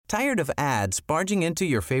Tired of ads barging into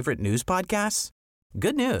your favorite news podcasts?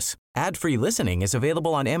 Good news. Ad-free listening is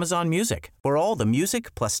available on Amazon Music for all the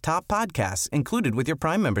music plus top podcasts included with your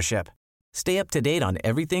Prime membership. Stay up to date on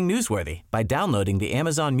everything newsworthy by downloading the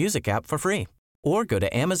Amazon Music app for free or go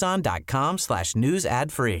to amazon.com/news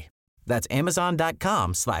ad free. That's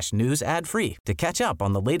amazon.com/news ad free to catch up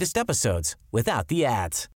on the latest episodes without the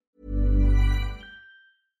ads.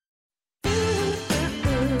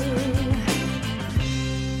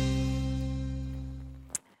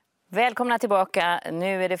 Välkomna tillbaka.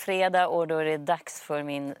 Nu är det fredag och då är det dags för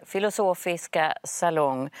min filosofiska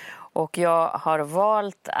salong. Och jag har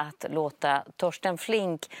valt att låta Torsten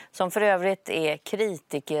Flink, som för övrigt är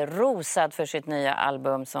kritikerrosad för sitt nya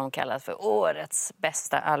album som kallas för årets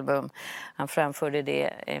bästa album. Han framförde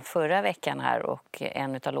det förra veckan här och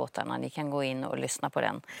en av låtarna, ni kan gå in och lyssna på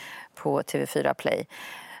den på TV4 Play.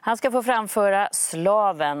 Han ska få framföra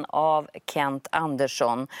Slaven av Kent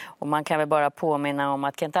Andersson. Och man kan väl bara påminna om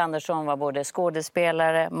att Kent Andersson var både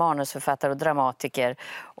skådespelare, manusförfattare och dramatiker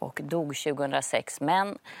och dog 2006.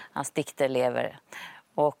 Men hans dikter lever.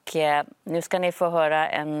 Och nu ska ni få höra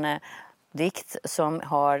en dikt som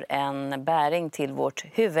har en bäring till vårt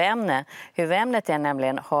huvudämne. Huvudämnet är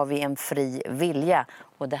nämligen Har vi en fri vilja?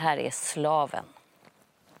 Och det här är Slaven.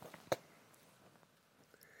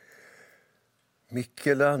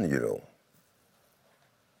 Michelangelo,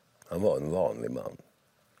 han var en vanlig man.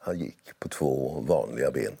 Han gick på 2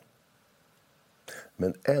 vanliga ben.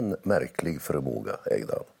 Men en märklig förmåga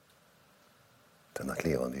ägde han. Den att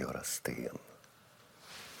levandegöra sten.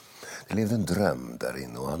 Det levde en dröm där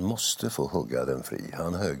inne och han måste få hugga den fri.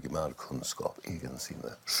 Han högg med all kunskap, egensinne,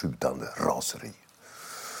 skjutande raseri.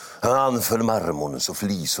 Han anföll marmorn så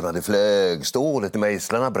flisorna det flög, stålet i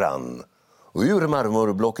mejslarna brann. Och ur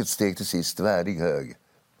marmorblocket steg till sist värdig hög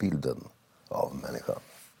bilden av människan.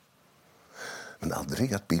 Men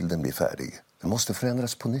aldrig att bilden blir färdig. Den måste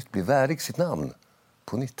förändras på nytt, bli värdig sitt namn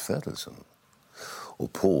på nyttfödelsen.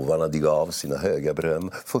 Och påvarna dig av sina höga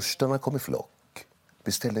beröm. Förstarna kom i flock,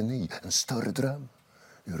 beställde ny, en större dröm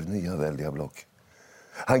ur nya väldiga block.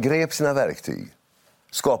 Han grep sina verktyg,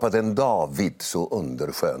 skapade en David så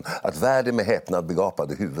underskön att världen med häpnad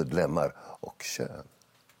begapade huvud, lemmar och kön.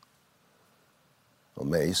 Och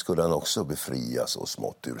mig skulle han också befria så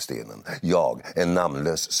smått ur stenen. Jag, en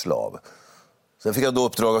namnlös slav. Sen fick jag då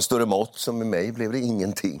uppdrag av större mått som med mig blev det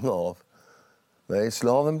ingenting av. Nej,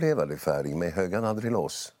 slaven blev aldrig färdig, mig högg han aldrig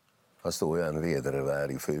loss. Här står jag en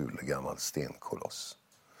vedervärdig, ful, gammal stenkoloss.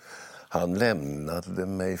 Han lämnade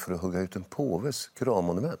mig för att hugga ut en påves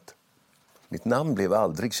gravmonument. Mitt namn blev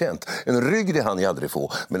aldrig känt. En rygg det hann jag aldrig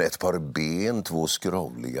få, men ett par ben, 2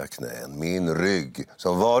 skrovliga knän. Min rygg,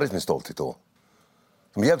 som varit min stolthet då.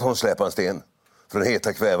 Som hjälpt honom släpa en sten från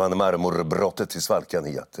heta kvävande marmorbrottet till svalkan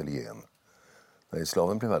i ateljén. Nej,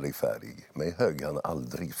 slaven blev aldrig färdig. Mig högg han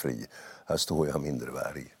aldrig fri. Här står jag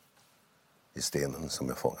mindervärdig i stenen som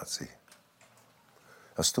jag fångats i.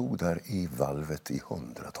 Jag stod där i valvet i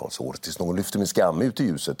 100-tals år tills någon lyfte min skam ut i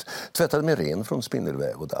ljuset. Tvättade mig ren från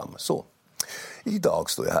spindelväv och damm. Så, idag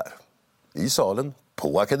står jag här. I salen,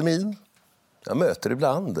 på akademin. Jag möter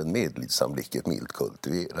ibland en medlidsam blick, ett milt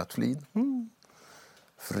kultiverat flin.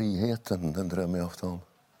 Friheten, den drömmer jag ofta om.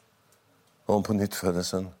 Om på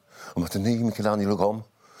nyttfödelsen, om att en ny Michelangelo kom.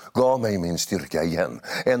 Gav mig min styrka igen.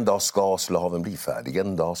 En dag ska slaven bli färdig,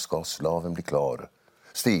 en dag ska slaven bli klar.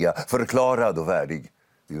 Stiga förklarad och värdig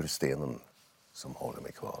ur stenen som håller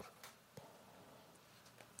mig kvar.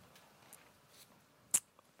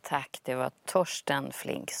 Tack, det var Torsten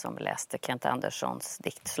Flink som läste Kent Anderssons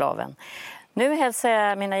dikt Slaven. Nu hälsar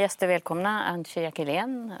jag mina gäster välkomna. Antje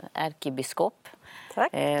Jackélen, ärkebiskop.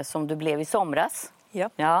 Tack. Som du blev i somras.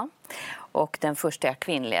 Ja. Och den första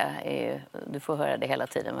kvinnliga, du får höra det hela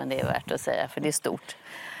tiden men det är värt att säga för det är stort.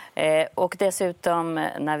 Och dessutom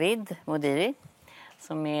Navid Modiri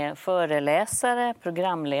som är föreläsare,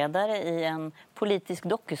 programledare i en politisk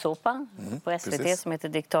dokusåpa på SVT precis. Som heter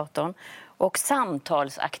Diktatorn. Och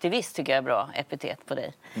samtalsaktivist tycker jag är bra epitet på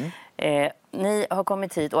dig. Ni har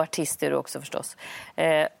kommit hit, och artister också förstås,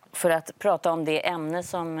 för att prata om det ämne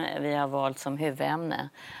som vi har valt som huvudämne.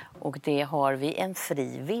 Och det har vi en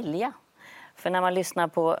fri vilja. För när man lyssnar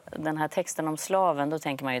på den här texten om slaven då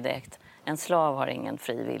tänker man ju direkt, en slav har ingen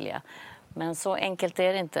fri vilja. Men så enkelt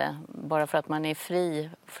är det inte. Bara för att man är fri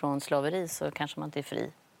från slaveri så kanske man inte är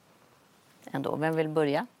fri ändå. Vem vill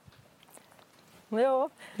börja? Ja.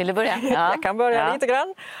 Vill du börja? Ja. Jag kan börja lite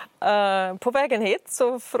grann. På vägen hit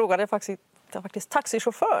så frågade jag faktiskt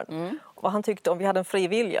taxichauffören vad han tyckte om vi hade en fri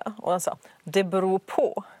vilja. Och han sa, det beror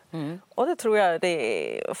på. Och det tror jag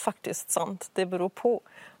det är faktiskt sant. Det beror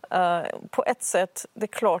på ett sätt, det är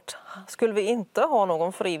klart, skulle vi inte ha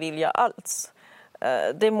någon fri vilja alls.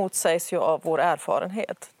 Det motsägs ju av vår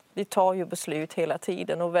erfarenhet. Vi tar ju beslut hela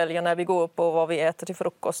tiden och väljer när vi går upp och vad vi äter till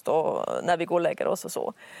frukost och när vi går och lägger oss och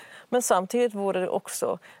så. Men samtidigt vore det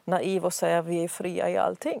också naiv att säga att vi är fria i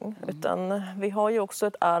allting. Utan vi har ju också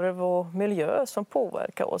ett arv och miljö som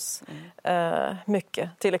påverkar oss mycket,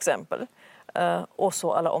 till exempel. Och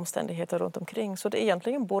så alla omständigheter runt omkring. Så det är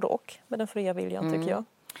egentligen både och med den fria viljan, tycker jag.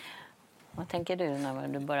 Vad tänker du när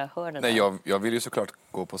du bara hör det där? Nej, jag vill ju såklart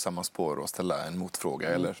gå på samma spår och ställa en motfråga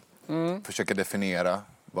eller försöka definiera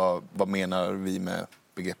vad menar vi med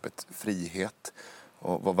begreppet frihet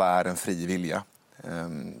och vad är en fri vilja?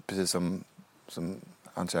 Precis som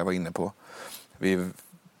Antje var inne på. Vi är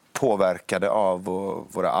påverkade av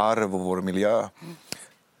våra arv och vår miljö.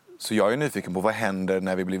 Så jag är nyfiken på vad händer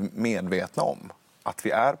när vi blir medvetna om att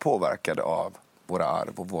vi är påverkade av våra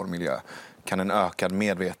arv och vår miljö. Kan en ökad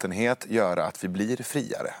medvetenhet göra att vi blir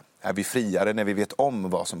friare? Är vi friare när vi vet om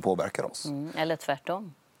vad som påverkar oss? Eller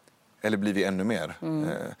tvärtom. Eller blir vi ännu mer?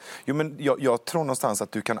 Men jag tror någonstans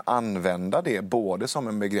att du kan använda det både som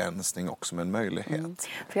en begränsning och som en möjlighet.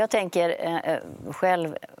 För jag tänker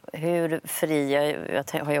själv hur fri,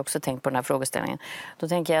 jag har ju också tänkt på den här frågeställningen. Då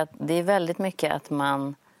tänker jag att det är väldigt mycket att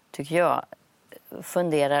man, tycker jag,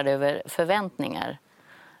 funderar över förväntningar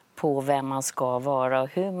på vem man ska vara och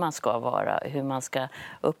hur man ska vara, hur man ska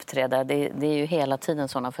uppträda. Det är ju hela tiden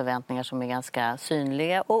sådana förväntningar som är ganska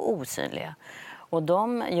synliga och osynliga. Och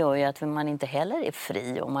de gör ju att man inte heller är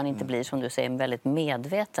fri om man inte blir, som du säger, väldigt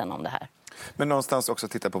medveten om det här. Men någonstans också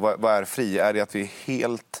titta på vad är fri? Är det att vi är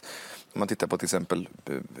helt, om man tittar på till exempel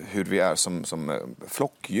hur vi är som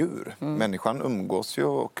flockdjur. Människan umgås ju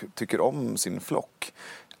och tycker om sin flock.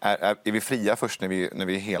 Är vi fria först när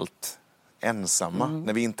vi är helt ensamma?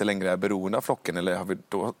 När vi inte längre är beroende av flocken? Eller har vi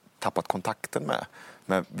då tappat kontakten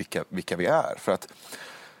med vilka vi är? För att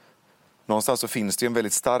någonstans så finns det en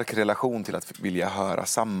väldigt stark relation till att vilja höra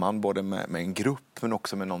samman både med en grupp men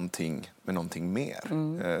också med någonting mer.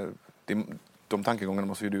 De tankegångarna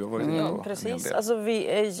måste ju du ha varit inne på. Precis, alltså vi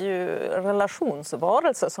är ju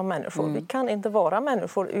relationsvarelser som människor. Vi kan inte vara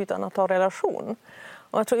människor utan att ha relation.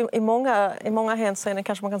 Och jag tror i många hänseenden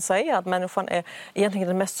kanske man kan säga att människan är egentligen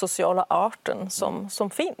den mest sociala arten som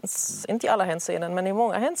finns. Inte i alla hänseenden, men i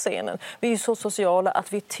många hänseenden. Vi är ju så sociala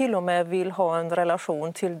att vi till och med vill ha en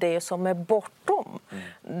relation till det som är bortom.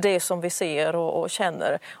 Det som vi ser och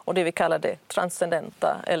känner och det vi kallar det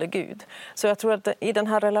transcendenta eller Gud. Så jag tror att i den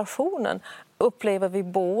här relationen upplever vi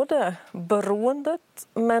både beroendet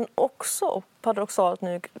men också, paradoxalt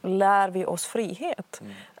nog, lär vi oss frihet.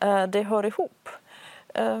 Det hör ihop.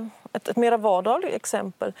 Ett mer vardagligt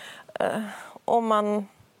exempel. Om man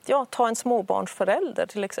tar en småbarnsförälder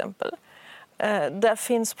till exempel. Där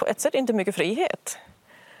finns på ett sätt inte mycket frihet.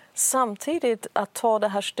 Samtidigt att ta det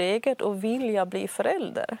här steget och vilja bli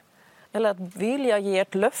förälder. Eller att vilja ge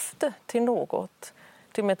ett löfte till något.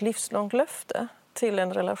 Till ett livslångt löfte till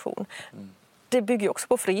en relation. Det bygger också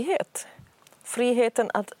på frihet.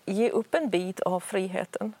 Friheten att ge upp en bit av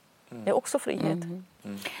friheten är också frihet.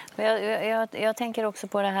 Jag tänker också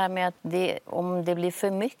på det här med att om det blir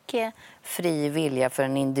för mycket fri vilja för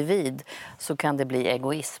en individ så kan det bli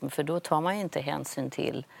egoism. För då tar man ju inte hänsyn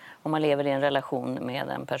till om man lever i en relation med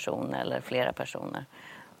en person eller flera personer.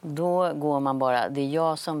 Då går man bara, det är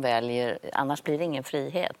jag som väljer, annars blir det ingen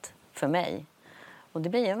frihet för mig. Och det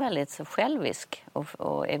blir en väldigt självisk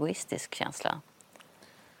och egoistisk känsla.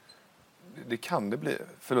 Det kan det bli.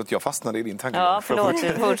 Förlåt, jag fastnade i din tanke. Ja, förlåt.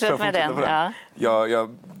 Fortsätt med den. Ja.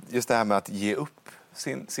 Just det här med att ge upp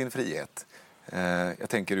sin frihet. Jag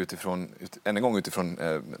tänker utifrån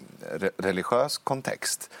religiös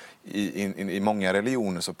kontext. I många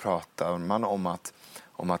religioner så pratar man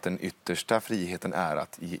om att den yttersta friheten är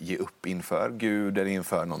att ge upp inför Gud eller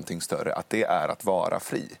inför någonting större. Att det är att vara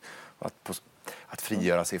fri. Att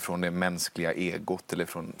frigöra sig från det mänskliga egot eller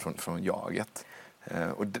från jaget.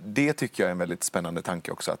 Och det tycker jag är en väldigt spännande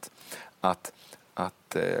tanke också. Att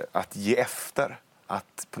ge efter.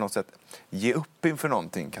 Att på något sätt ge upp inför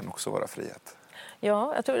någonting kan också vara frihet.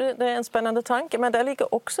 Ja, jag tror det är en spännande tanke. Men där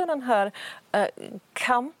ligger också den här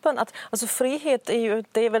kampen. Alltså frihet är ju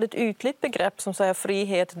ett väldigt ytligt begrepp som säger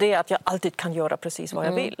frihet. Det är att jag alltid kan göra precis vad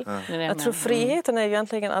jag vill. Jag tror friheten är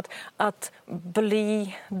egentligen att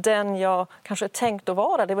bli den jag kanske tänkt att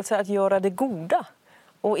vara. Det vill säga att göra det goda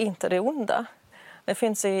och inte det onda. Det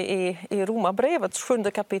finns i Romarbrevets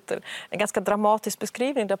 7:e kapitel en ganska dramatisk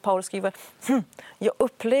beskrivning där Paulus skriver jag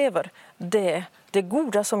upplever det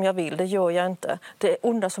goda som jag vill, det gör jag inte. Det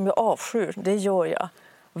onda som jag avskyr, det gör jag.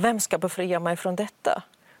 Vem ska befria mig från detta?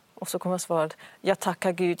 Och så kommer svaret, jag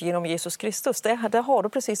tackar Gud genom Jesus Kristus. Där har du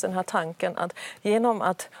precis den här tanken att genom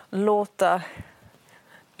att låta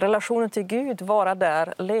relationen till Gud vara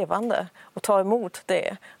där levande och ta emot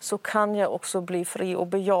det, så kan jag också bli fri och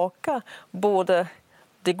bejaka både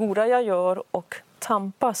det goda jag gör och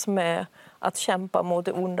tampas med att kämpa mot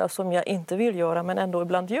det onda som jag inte vill göra men ändå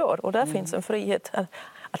ibland gör. Och där finns en frihet,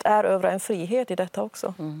 att erövra en frihet i detta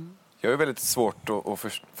också. Jag är väldigt svårt att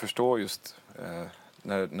förstå just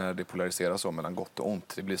när det polariseras så mellan gott och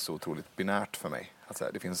ont. Det blir så otroligt binärt för mig. Alltså,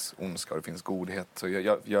 det finns ondska och det finns godhet. Så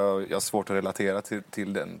jag har svårt att relatera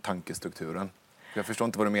till den tankestrukturen. Jag förstår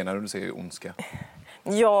inte vad du menar när du säger ondska.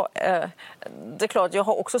 Ja, det är klart, jag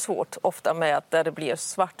har också svårt ofta med att där det blir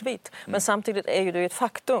svartvitt. Men samtidigt är ju det ett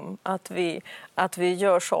faktum att vi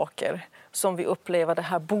gör saker som vi upplever, det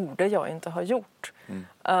här borde jag inte ha gjort.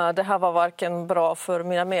 Det här var varken bra för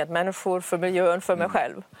mina medmänniskor, för miljön, för mig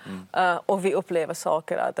själv. Och vi upplever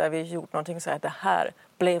saker där vi gjort någonting så här, det här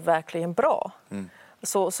blev verkligen bra.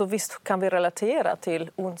 Så visst kan vi relatera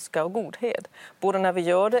till ondska och godhet. Både när vi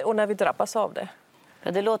gör det och när vi drabbas av det.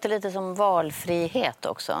 Det låter lite som valfrihet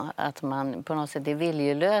också. Att man på något sätt är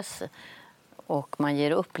viljelös och man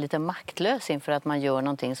ger upp lite maktlös inför att man gör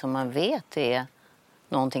någonting som man vet är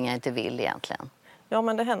någonting jag inte vill egentligen. Ja,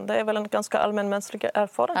 men det är väl en ganska allmänmänsklig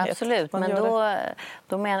erfarenhet. Absolut, men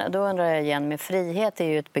då undrar jag igen, med frihet är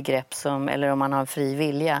ju ett begrepp som, eller om man har fri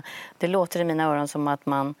vilja, det låter i mina öron som att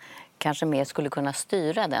man kanske mer skulle kunna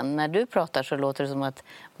styra den. När du pratar så låter det som att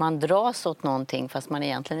man dras åt någonting fast man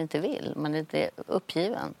egentligen inte vill. Man är inte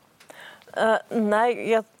uppgiven.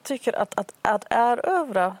 Nej, jag tycker att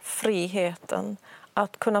erövra friheten,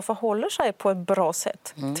 att kunna förhålla sig på ett bra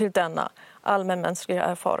sätt till denna allmänmänskliga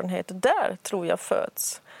erfarenhet, där tror jag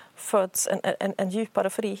föds en djupare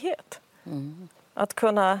frihet. Att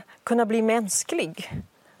kunna bli mänsklig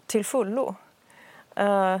till fullo.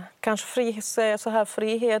 Kanske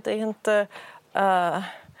frihet är inte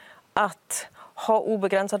att ha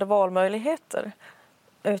obegränsade valmöjligheter,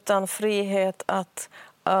 utan frihet att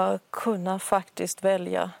kunna faktiskt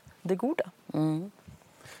välja det goda.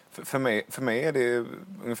 För mig är det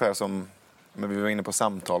ungefär som, men vi var inne på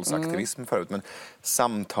samtalsaktivism förut, men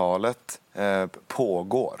samtalet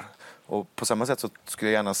pågår. Och på samma sätt så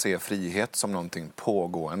skulle jag gärna se frihet som någonting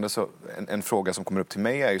pågående. Så en fråga som kommer upp till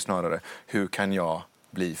mig är ju snarare, hur kan jag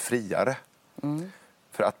bli friare?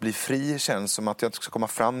 För att bli fri känns som att jag ska komma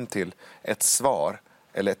fram till ett svar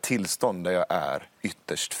eller ett tillstånd där jag är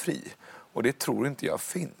ytterst fri. Och det tror inte jag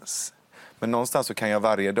finns. Men någonstans så kan jag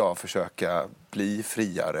varje dag försöka bli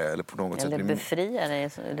friare eller på något sätt eller befria dig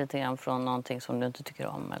lite grann från någonting som du inte tycker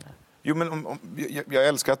om, eller? Jo, men jag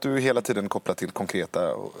älskar att du hela tiden kopplar till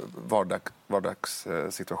konkreta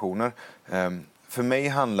vardagssituationer. För mig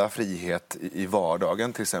handlar frihet i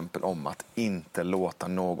vardagen till exempel om att inte låta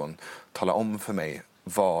någon tala om för mig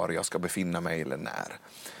var jag ska befinna mig eller när.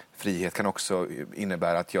 Frihet kan också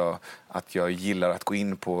innebära att jag gillar att gå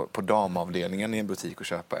in på damavdelningen i en butik och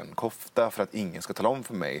köpa en kofta för att ingen ska tala om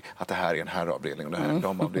för mig att det här är en herravdelning och det här är en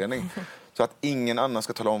damavdelning. Så att ingen annan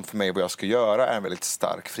ska tala om för mig vad jag ska göra är en väldigt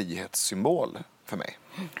stark frihetssymbol för mig.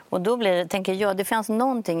 Och då tänker jag, det fanns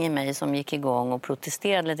någonting i mig som gick igång och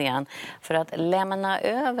protesterade lite grann för att lämna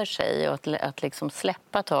över sig och att liksom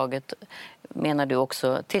släppa taget, menar du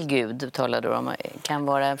också, till Gud talade du om, kan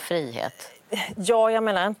vara en frihet. Ja, jag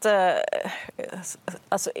menar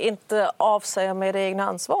inte avsäga med det egna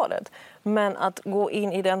ansvaret, men att gå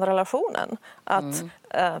in i den relationen, att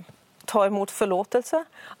ta emot förlåtelse,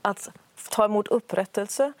 att ta emot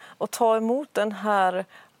upprättelse och ta emot den här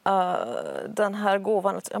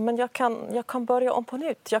gåvan att jag kan börja om på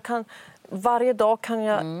nytt. Varje dag kan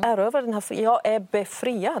jag erövra den här friheten. Jag är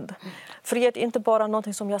befriad. Frihet är inte bara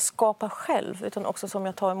någonting som jag skapar själv, utan också som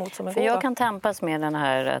jag tar emot som en gåva. Jag kan tampas med den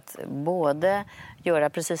här att både göra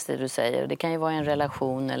precis det du säger. Det kan ju vara en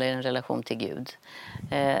relation eller en relation till Gud.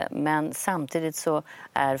 Men samtidigt så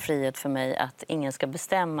är frihet för mig att ingen ska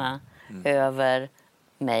bestämma över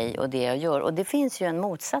mig och det jag gör. Och det finns ju en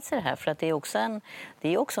motsats i det här, för att det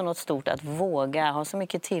är också något stort att våga ha så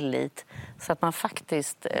mycket tillit så att man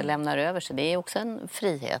faktiskt lämnar över sig. Det är också en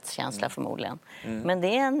frihetskänsla förmodligen. Men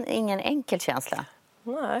det är ingen enkel känsla.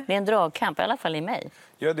 Nej. Det är en dragkamp, i alla fall i mig.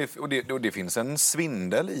 Ja, det finns en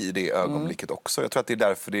svindel i det ögonblicket också. Jag tror att det är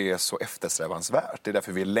därför det är så eftersträvansvärt. Det är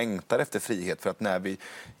därför vi längtar efter frihet. För att när vi,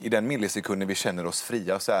 i den millisekunden vi känner oss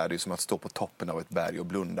fria, så är det som att stå på toppen av ett berg och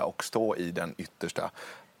blunda och stå i den yttersta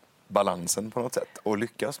balansen på något sätt och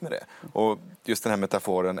lyckas med det. Och just den här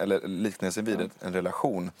metaforen eller liknelsen vid en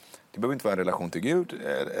relation, det behöver inte vara en relation till Gud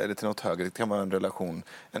eller till något högre. Det kan vara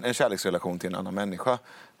en kärleksrelation till en annan människa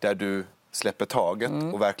där du släpper taget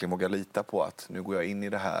och verkligen vågar lita på att nu går jag in i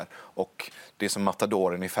det här. Och det är som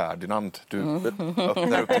matadoren i Ferdinand. Du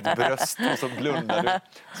öppnar upp ditt bröst och så blundar du.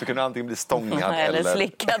 Så kan du antingen bli stångad eller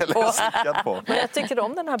slickad på. Men jag tycker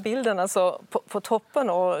om den här bilden alltså, på toppen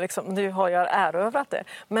och liksom, nu har jag erövrat det.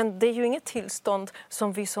 Men det är ju inget tillstånd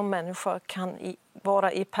som vi som människa kan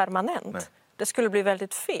vara i permanent. Nej. Det skulle bli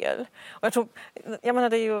väldigt fel. Och jag menar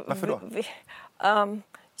det är ju... Varför då?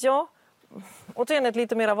 Ja, återigen ett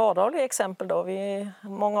lite mer vardagligt exempel då.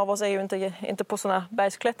 Många av oss är ju inte på sådana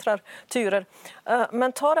bergsklättrarturer.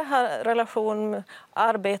 Men ta det här relation,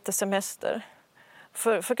 arbete, semester.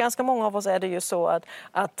 För ganska många av oss är det ju så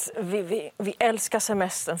att vi älskar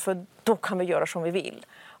semestern för då kan vi göra som vi vill.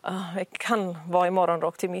 Vi kan vara i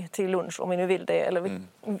morgonrock till lunch om vi nu vill det. Eller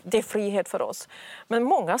det är frihet för oss. Men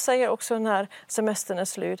många säger också när semestern är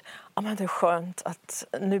slut, men det är skönt att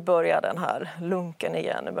nu börjar den här lunken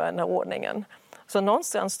igen, nu börjar den här ordningen. Så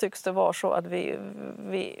någonstans tycks det vara så att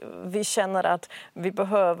vi känner att vi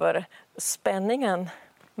behöver spänningen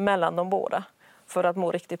mellan de båda för att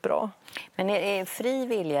må riktigt bra. Men är fri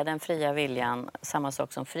vilja, den fria viljan, samma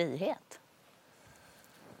sak som frihet?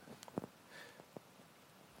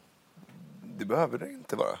 Det behöver det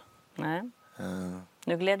inte vara. Nej.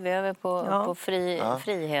 Nu gled vi över på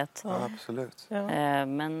frihet. Ja, absolut. Ja.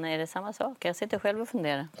 Men är det samma sak? Jag sitter själv och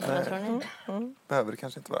funderar. Vad tror ni? Behöver det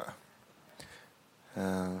kanske inte vara.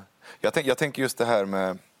 Jag tänker just det här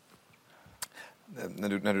med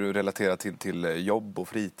när du relaterar till jobb och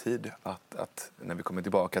fritid, att när vi kommer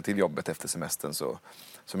tillbaka till jobbet efter semestern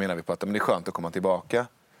så menar vi på att det är skönt att komma tillbaka.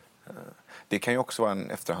 Det kan ju också vara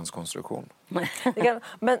en efterhandskonstruktion.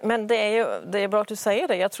 Men det är bra att du säger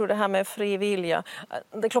det. Jag tror det här med fri vilja,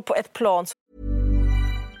 det är klart på ett plan.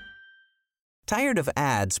 Tired of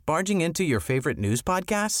ads barging into your favorite news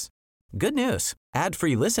podcasts? Good news.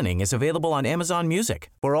 Ad-free listening is available on Amazon Music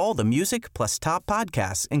for all the music plus top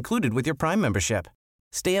podcasts included with your Prime membership.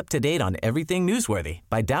 Stay up to date on everything newsworthy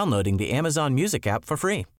by downloading the Amazon Music app for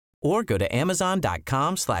free or go to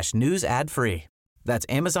amazon.com/news ad free.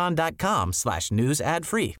 That's amazon.com/news ad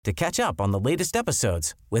free to catch up on the latest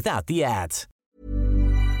episodes without the ads.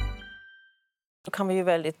 Då kan vi ju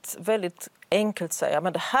väldigt, väldigt enkelt säga,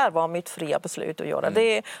 men det här var mitt fria beslut att göra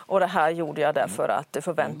det, och det här gjorde jag därför att det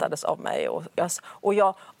förväntades av mig, och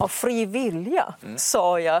jag av fri vilja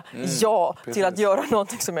sa jag ja till att göra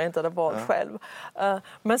någonting som jag inte hade valt själv.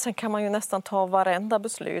 Men sen kan man ju nästan ta varenda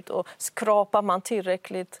beslut, och skrapar man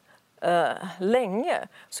tillräckligt länge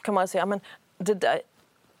så kan man säga, men det där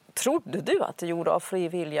trodde du att du gjorde av fri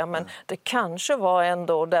vilja, men det kanske var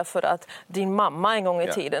ändå därför att din mamma en gång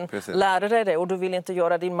i tiden lärde dig det, och du vill inte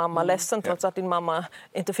göra din mamma ledsen trots att din mamma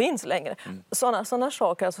inte finns längre. Sådana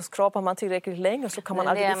saker, alltså skrapar man tillräckligt länge så kan man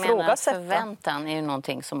aldrig ifrågasätta. Förväntan är ju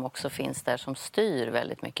någonting som också finns där, som styr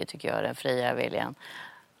väldigt mycket, tycker jag, den fria viljan.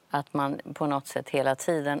 Att man på något sätt hela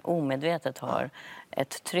tiden omedvetet har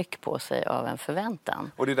ett tryck på sig av en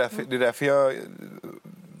förväntan. Och det är därför jag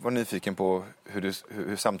var nyfiken på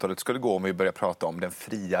hur samtalet skulle gå om vi börjar prata om den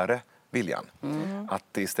friare viljan. Att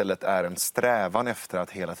det istället är en strävan efter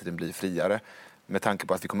att hela tiden bli friare. Med tanke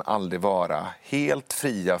på att vi kommer aldrig vara helt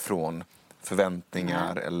fria från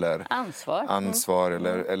förväntningar eller ansvar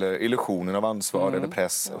eller illusionen av ansvar eller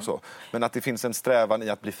press och så. Men att det finns en strävan i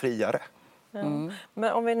att bli friare.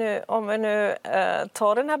 Men om vi nu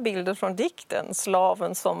tar den här bilden från dikten,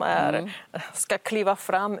 slaven som ska kliva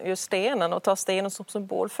fram ur stenen och ta stenen som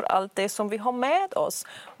symbol för allt det som vi har med oss,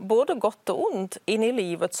 både gott och ont, in i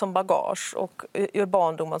livet som bagage och ur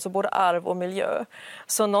barndomen, så både arv och miljö.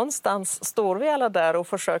 Så någonstans står vi alla där och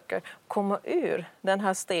försöker komma ur den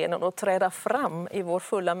här stenen och träda fram i vår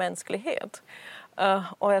fulla mänsklighet.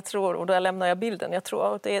 Och jag tror, och där lämnar jag bilden, jag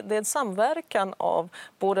tror att det är en samverkan av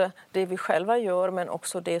både det vi själva gör, men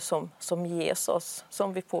också det som ges oss,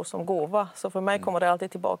 som vi får som gåva. Så för mig kommer det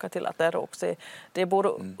alltid tillbaka till att det är både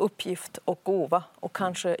uppgift och gåva, och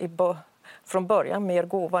kanske från början mer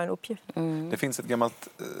gåva än uppgift. Det finns ett gammalt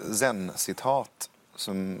zen-citat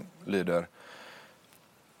som lyder: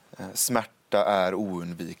 smärta är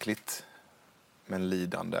oundvikligt, men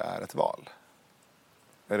lidande är ett val.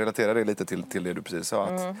 Jag relaterar det lite till det du precis sa.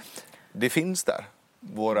 Att det finns där.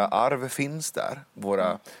 Våra arv finns där.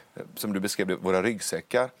 Som du beskrev det, våra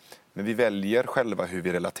ryggsäckar. Men vi väljer själva hur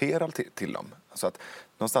vi relaterar till dem. Alltså att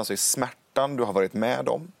någonstans är smärtan du har varit med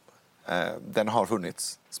om. Den har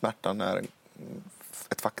funnits. Smärtan är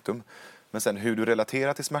ett faktum. Men sen hur du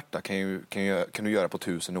relaterar till smärta kan du göra på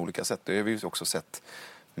 1000 olika sätt. Det har vi också sett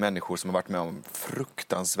människor som har varit med om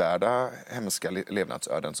fruktansvärda, hemska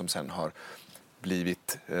levnadsöden som sen har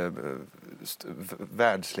blivit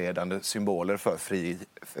världsledande symboler för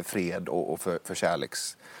fred och för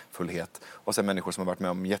kärleksfullhet. Och sen människor som har varit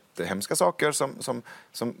med om jättehemska saker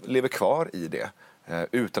som lever kvar i det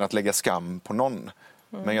utan att lägga skam på någon.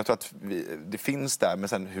 Men jag tror att det finns där, men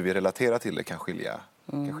sen hur vi relaterar till det kan skilja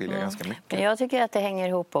ganska mycket. Men jag tycker att det hänger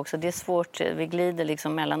ihop också. Det är svårt, vi glider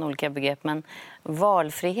liksom mellan olika begrepp. Men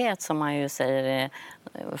valfrihet, som man ju säger,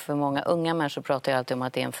 för många unga människor pratar ju alltid om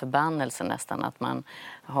att det är en förbannelse nästan. Att man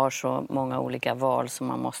har så många olika val som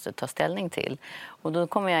man måste ta ställning till. Och då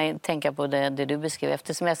kommer jag tänka på det du beskrev.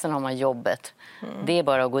 Efter semestern har man jobbet. Det är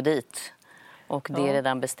bara att gå dit. Och det är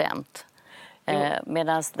redan bestämt.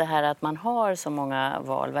 Medan det här att man har så många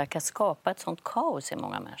val verkar skapa ett sånt kaos i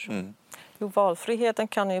många människor. Jo, valfriheten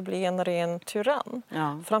kan ju bli en ren tyrann.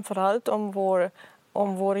 Ja. Framförallt om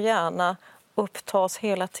vår hjärna upptas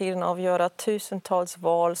hela tiden av att göra tusentals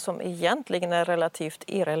val som egentligen är relativt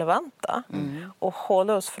irrelevanta och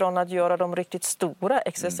håller oss från att göra de riktigt stora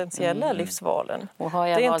existentiella livsvalen. Och har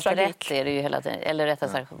jag valt rätt är det ju hela tiden, eller rättare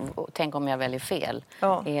sagt, tänk om jag väljer fel,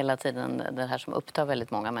 är hela tiden det här som upptar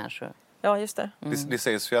väldigt många människor. Ja, just det. Det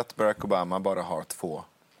sägs ju att Barack Obama bara har 2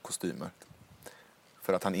 kostymer.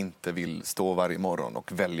 För att han inte vill stå varje morgon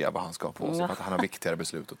och välja vad han ska ha på sig. För att han har viktigare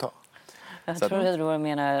beslut att ta. Jag tror att du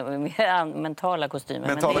menar mer mentala kostymer.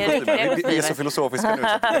 Vi är så filosofiska nu så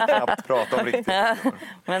att vi knappt pratar om riktigt.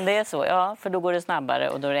 Men det är så, för då går det snabbare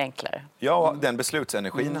och då är det enklare. Ja, den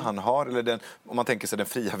beslutsenergin han har, eller om man tänker sig den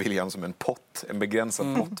fria viljan som en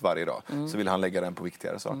begränsad pott varje dag, så vill han lägga den på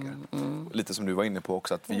viktigare saker. Lite som du var inne på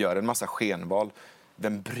också, att vi gör en massa skenval.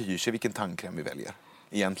 Vem bryr sig vilken tandkräm vi väljer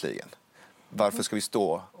egentligen? Varför ska vi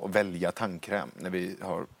stå och välja tandkräm när vi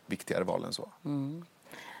har viktigare val än så?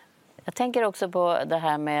 Jag tänker också på det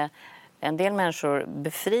här med en del människor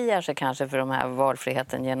befriar sig kanske för de här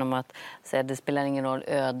valfriheten genom att säga att det spelar ingen roll,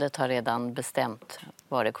 ödet har redan bestämt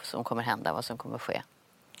vad det som kommer hända, vad som kommer ske.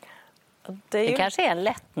 Det kanske är en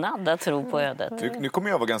lättnad att tro på ödet. Nu kommer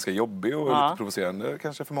jag vara ganska jobbig och lite provocerande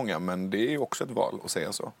kanske för många, men det är också ett val att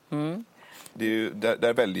säga så. Det är ju,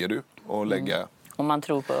 där väljer du att lägga... Om man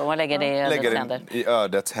tror på, om man lägger det i ödets händer. I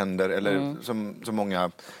ödets händer, eller som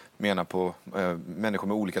många menar på människor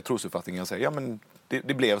med olika trosuppfattningar säger, men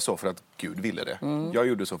det blev så för att Gud ville det. Jag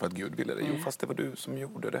gjorde så för att Gud ville det. Jo, fast det var du som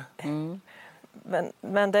gjorde det.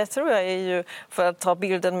 Men det tror jag är ju, för att ta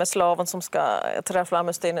bilden med slaven som ska trä fram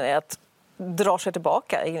med stenen, är att dra sig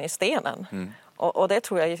tillbaka in i stenen. Och det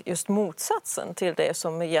tror jag är just motsatsen till det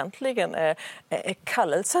som egentligen är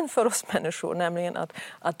kallelsen för oss människor, nämligen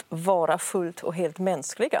att vara fullt och helt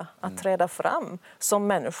mänskliga, att träda fram som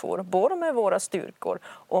människor, både med våra styrkor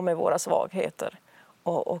och med våra svagheter,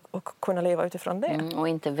 och kunna leva utifrån det. Och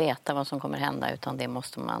inte veta vad som kommer hända, utan det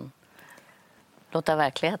måste man låta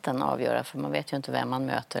verkligheten avgöra, för man vet ju inte vem man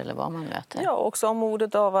möter eller vad man möter. Ja, också om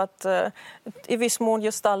modet av att i viss mån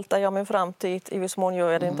gestaltar jag min framtid, i viss mån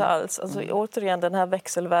gör jag det inte alls. Alltså återigen den här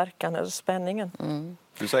växelverkan eller spänningen.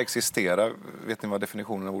 Du sa existera, vet ni vad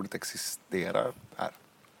definitionen av ordet existera är?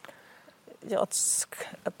 Ja, att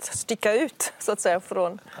sticka ut så att säga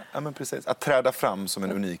från... Ja, men precis. Att träda fram som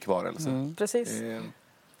en unik varelse. Precis.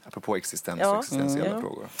 Apropå existens och existentiella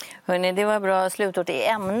frågor. Hörrni, det var bra slutord i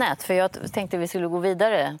ämnet. För jag tänkte vi skulle gå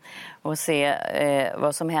vidare och se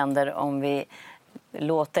vad som händer om vi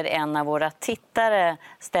låter en av våra tittare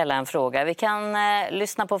ställa en fråga. Vi kan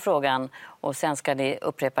lyssna på frågan och sen ska ni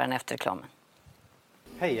upprepa den efter reklamen.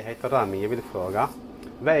 Hej, jag heter Rami. Jag vill fråga,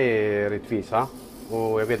 vad är rättvisa?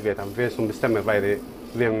 Och jag vill veta vem som bestämmer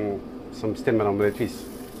vem som bestämmer om rättvisa.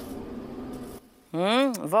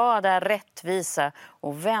 Vad är rättvisa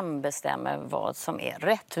och vem bestämmer vad som är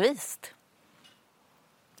rättvist?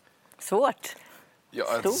 Svårt. Ja,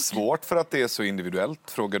 svårt för att det är så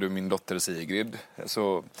individuellt. Frågar du min dotter Sigrid,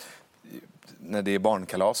 så när det är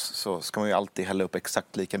barnkalas så ska man ju alltid hälla upp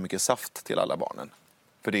exakt lika mycket saft till alla barnen.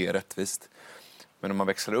 För det är rättvist. Men om man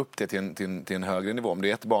växlar upp det till en högre nivå, om det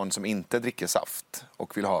är ett barn som inte dricker saft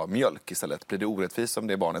och vill ha mjölk istället, blir det orättvist om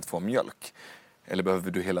det barnet får mjölk? Eller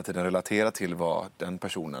behöver du hela tiden relatera till vad den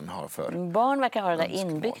personen har för... Barn verkar ha det där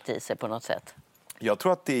inbyggt i sig på något sätt. Jag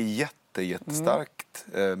tror att det är jättestarkt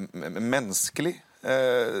mänsklig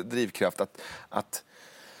drivkraft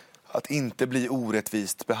att inte bli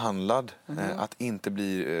orättvist behandlad, att inte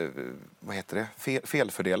bli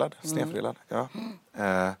felfördelad, snedfördelad. Ja.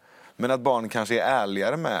 Men att barn kanske är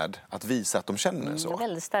ärligare med att visa att de känner så. Det är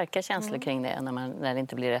väldigt starka känslor kring det när det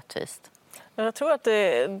inte blir rättvist. Jag tror att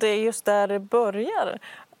det är just där det börjar.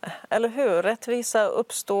 Eller hur? Rättvisa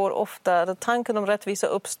uppstår ofta, tanken om rättvisa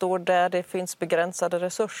uppstår där det finns begränsade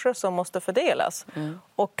resurser som måste fördelas.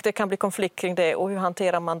 Och det kan bli konflikt kring det, och hur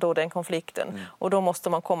hanterar man då den konflikten? Och då måste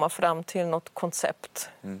man komma fram till något koncept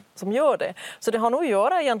som gör det. Så det har nog att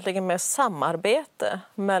göra egentligen med samarbete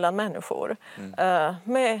mellan människor.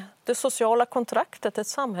 Med det sociala kontraktet, ett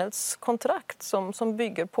samhällskontrakt som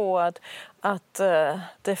bygger på att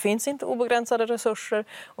det finns inte obegränsade resurser,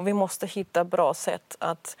 och vi måste hitta bra sätt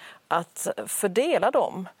att fördela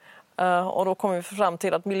dem. Och då kommer vi fram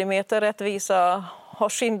till att millimeterrättvisa har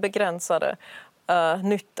sin begränsade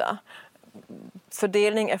nytta.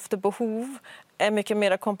 Fördelning efter behov är mycket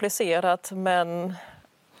mer komplicerat, men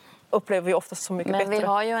upplever vi ofta så mycket bättre. Men vi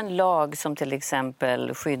har ju en lag som till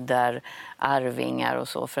exempel skyddar arvingar och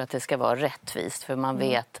så, för att det ska vara rättvist. För man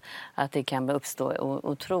vet att det kan uppstå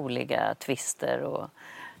otroliga tvister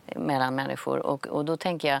mellan människor. Och då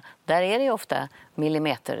tänker jag, där är det ju ofta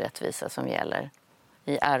millimeterrättvisa som gäller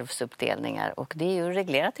i arvsuppdelningar. Och det är ju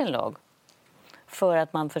reglerat i en lag för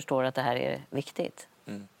att man förstår att det här är viktigt.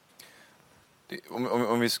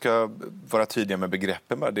 Om vi ska vara tydliga med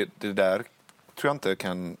begreppen, det där tror jag inte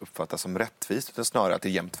kan uppfattas som rättvist, utan snarare att det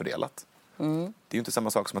är jämnt fördelat. Det är ju inte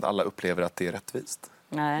samma sak som att alla upplever att det är rättvist.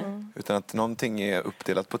 Nej. Utan att någonting är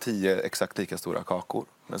uppdelat på 10 exakt lika stora kakor.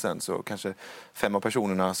 Men sen så kanske 5 av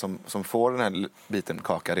personerna som får den här biten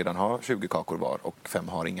kaka redan har 20 kakor var, och 5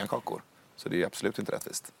 har inga kakor. Så det är absolut inte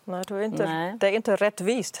rättvist. Nej, det är inte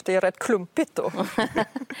rättvist, det är rätt klumpigt då.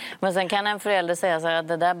 Men sen kan en förälder säga så här att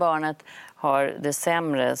det där barnet har det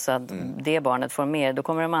sämre, så att det barnet får mer. Då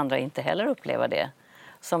kommer de andra inte heller uppleva det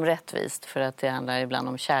som rättvist, för att det handlar ibland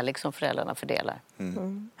om kärlek som föräldrarna fördelar.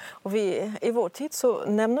 Och i vår tid så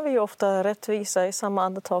nämner vi ofta rättvisa i samma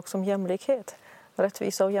andetag som jämlikhet.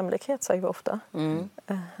 Rättvisa och jämlikhet säger vi ofta.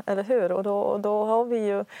 Eller hur? Och då har vi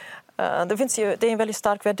ju... Det är en väldigt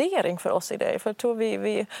stark värdering för oss i det. För jag tror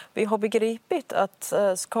vi har begripit att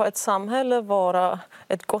ska ett samhälle vara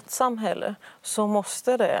ett gott samhälle, så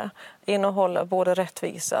måste det innehålla både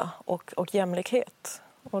rättvisa och jämlikhet.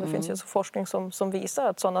 Och det finns ju så forskning som visar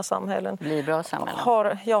att sådana samhällen blir bra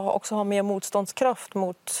samhällen. Också har mer motståndskraft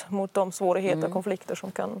mot de svårigheter och konflikter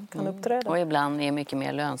som kan uppträda. Och ibland är mycket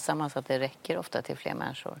mer lönsamma, så att det räcker ofta till fler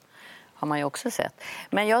människor. Har man ju också sett.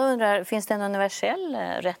 Men jag undrar, finns det en universell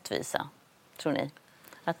rättvisa, tror ni?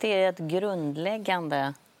 Att det är ett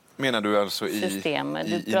grundläggande Menar du alltså system?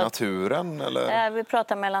 I naturen? Eller? Vi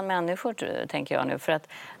pratar mellan människor, tänker jag nu. För att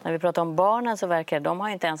när vi pratar om barnen så verkar de har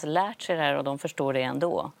inte ens lärt sig det här, och de förstår det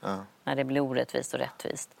ändå. När det blir orättvist och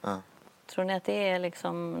rättvist. Tror ni att det är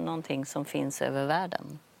liksom någonting som finns över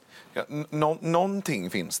världen? Ja, någonting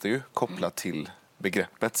finns det ju kopplat till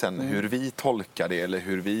begreppet. Sen hur vi tolkar det eller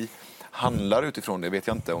hur vi handlar utifrån det vet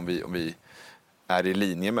jag inte om vi är i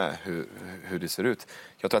linje med hur det ser ut.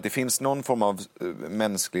 Jag tror att det finns någon form av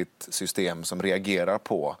mänskligt system som reagerar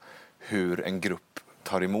på hur en grupp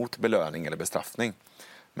tar emot belöning eller bestraffning.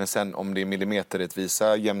 Men sen om det är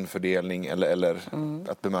millimeterrättvisa, jämnfördelning eller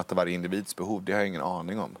att bemöta varje individs behov, det har jag ingen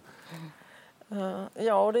aning om.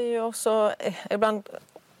 Ja, det är ju också ibland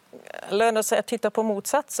lönar sig att titta på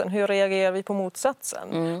motsatsen. Hur reagerar vi på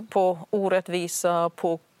motsatsen? På orättvisa,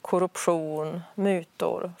 på korruption,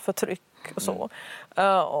 mutor, förtryck och så.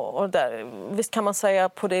 Och visst kan man säga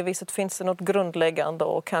på det viset finns det något grundläggande,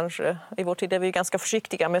 och kanske i vår tid är vi ganska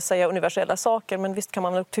försiktiga med att säga universella saker, men visst kan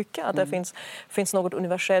man nog tycka att det finns något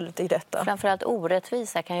universellt i detta. Framförallt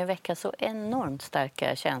orättvisa kan ju väcka så enormt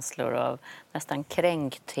starka känslor av nästan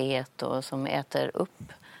kränkthet, och som äter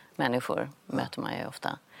upp människor, möter man ju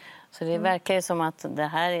ofta. Så det verkar ju som att den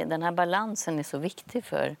här balansen är så viktig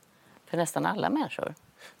för nästan alla människor.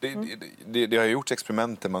 Det har gjorts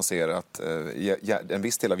experiment där man ser att en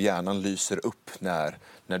viss del av hjärnan lyser upp när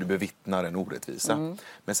du bevittnar en orättvisa.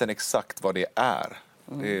 Men sen exakt vad det är,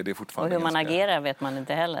 det är fortfarande... Och hur man agerar vet man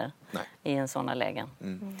inte heller. Nej. I en sådana lägen.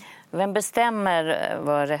 Vem bestämmer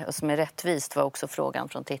vad som är rättvist, var också frågan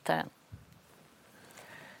från tittaren.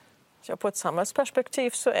 Ja, på ett samhällsperspektiv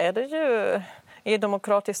så är det ju... I ett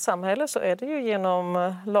demokratiskt samhälle så är det ju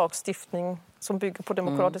genom lagstiftning som bygger på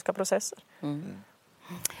demokratiska processer.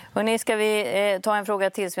 Och nu ska vi ta en fråga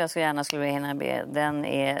till som jag så gärna skulle vilja hinna be. Den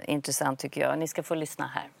är intressant tycker jag. Ni ska få lyssna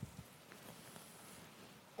här.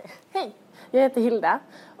 Hej, jag heter Hilda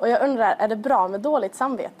och jag undrar, är det bra med dåligt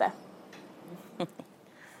samvete?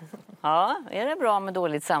 Ja, är det bra med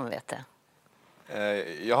dåligt samvete?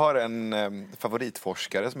 Jag har en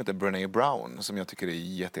favoritforskare som heter Brené Brown som jag tycker är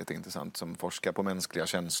jätteintressant, som forskar på mänskliga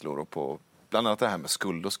känslor och på bland annat det här med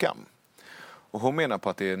skuld och skam. Och hon menar på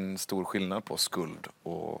att det är en stor skillnad på skuld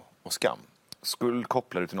och skam. skuld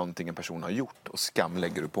kopplar du till någonting en person har gjort och skam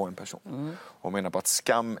lägger du på en person. Och menar på att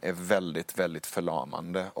skam är väldigt, väldigt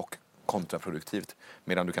förlamande och kontraproduktivt,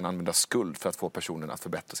 medan du kan använda skuld för att få personen att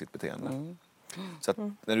förbättra sitt beteende. Så att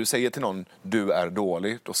när du säger till någon du är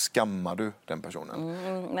dålig, då skammar du den personen.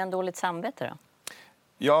 Men dåligt samvete då?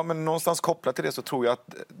 Ja, men någonstans kopplat till det så tror jag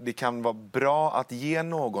att det kan vara bra att ge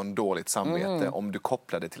någon dåligt samvete om du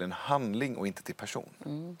kopplar det till en handling och inte till person.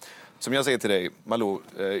 Som jag säger till dig, Malou,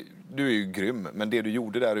 du är ju grym, men det du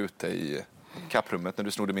gjorde där ute i kapprummet när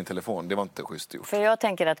du snodde min telefon, det var inte schysst gjort. För jag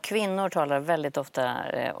tänker att kvinnor talar väldigt ofta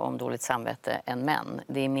om dåligt samvete än män.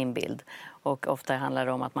 Det är min bild. Och ofta handlar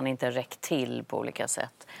det om att man inte räckt till på olika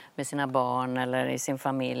sätt. Med sina barn eller i sin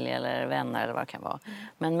familj eller vänner eller vad det kan vara.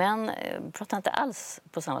 Men män pratar inte alls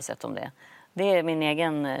på samma sätt om det. Det är min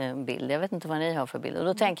egen bild. Jag vet inte vad ni har för bild. Och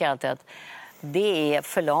då tänker jag alltid att det är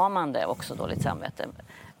förlamande också, dåligt samvete.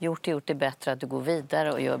 Gjort är bättre, att du går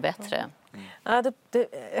vidare och gör bättre. Ja,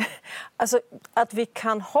 alltså, att vi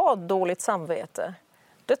kan ha dåligt samvete,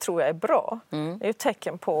 det tror jag är bra. Det är ett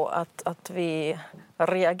tecken på att vi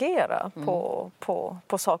reagerar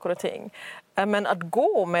på saker och ting. Men att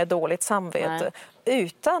gå med dåligt samvete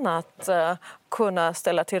utan att kunna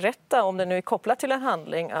ställa till rätta, om det nu är kopplat till en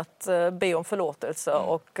handling, att be om förlåtelse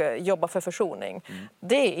och jobba för försoning,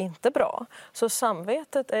 det är inte bra. Så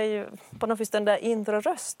samvetet är ju på något vis den där inre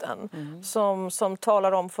rösten som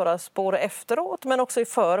talar om för oss både efteråt men också i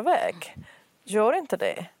förväg. Gör inte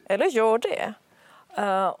det, eller gör det.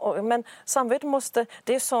 Men samvetet måste,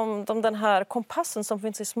 det är som den här kompassen som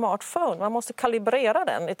finns i smartphone, man måste kalibrera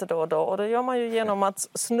den lite då och då, och det gör man ju genom att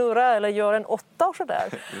snurra eller göra en 8 och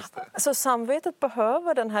sådär. Så samvetet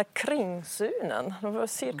behöver den här kringsynen,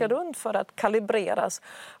 cirka runt, för att kalibreras,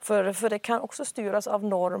 för det kan också styras av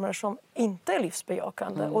normer som inte är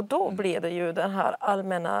livsbejakande, och då blir det ju den här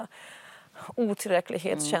allmänna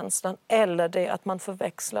otillräcklighetskänslan eller det att man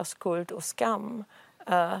förväxlar skuld och skam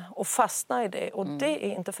och fastna i det, och det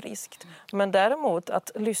är inte friskt. Men däremot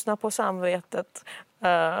att lyssna på samvetet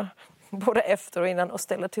både efter och innan och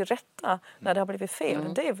ställa till rätta när det har blivit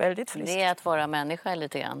fel, det är väldigt friskt. Det är att vara människa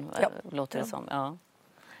lite grann, låter det som. Ja.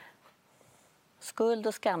 Skuld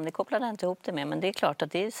och skam, det kopplar inte ihop det med, men det är klart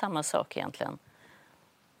att det är samma sak egentligen.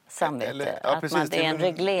 Samvete, att man är en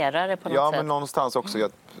reglerare på något sätt. Ja, men någonstans också,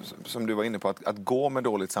 som du var inne på, att gå med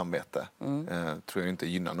dåligt samvete tror jag inte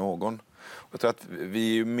gynnar någon. Jag tror att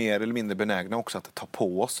vi är mer eller mindre benägna också att ta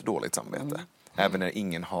på oss dåligt samvete. Även när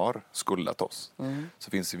ingen har skuldat oss.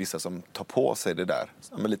 Så finns det vissa som tar på sig det där,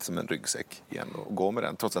 lite som en ryggsäck igen, och går med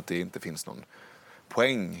den. Trots att det inte finns någon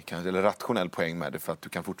poäng, kanske, eller rationell poäng med det, för att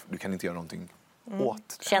du kan inte göra någonting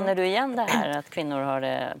åt. Känner du igen det här att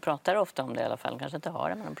kvinnor pratar ofta om det i alla fall? Kanske inte har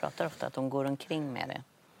det, men de pratar ofta att de går omkring med det.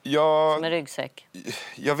 Som en ryggsäck.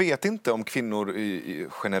 Jag vet inte om kvinnor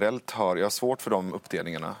generellt har... Jag har svårt för de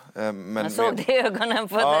uppdelningarna. Jag såg det i ögonen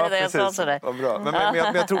på när jag sa sådär. Ja, bra.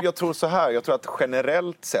 Men jag tror så här. Jag tror att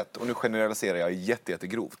generellt sett, och nu generaliserar jag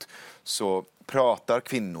jättegrovt, så pratar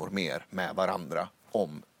kvinnor mer med varandra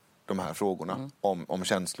om de här frågorna. Om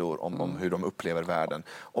känslor, om hur de upplever världen.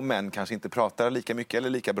 Och män kanske inte pratar lika mycket eller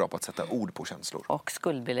lika bra på att sätta ord på känslor. Och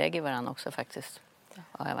skuldbelägger varandra också faktiskt.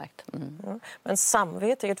 Ja, jag märkt. Men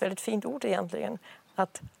samvete är ett väldigt fint ord egentligen.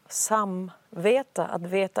 Att samveta, att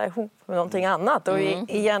veta ihop med någonting annat. Och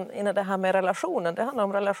igen, innan det här med relationen, det handlar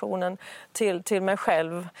om relationen till mig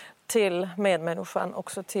själv, till medmänniskan,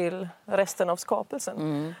 också till resten av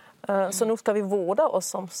skapelsen. Så nu ska vi vårda oss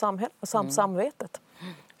som samhälle och samvetet.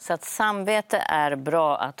 Så att samvete är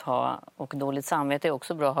bra att ha, och dåligt samvete är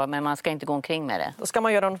också bra att ha, men man ska inte gå omkring med det. Då ska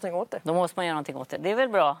man göra någonting åt det. Då måste man göra någonting åt det. Det är väl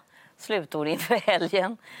bra slutord inför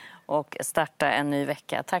helgen och starta en ny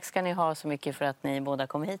vecka. Tack ska ni ha så mycket för att ni båda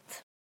kom hit.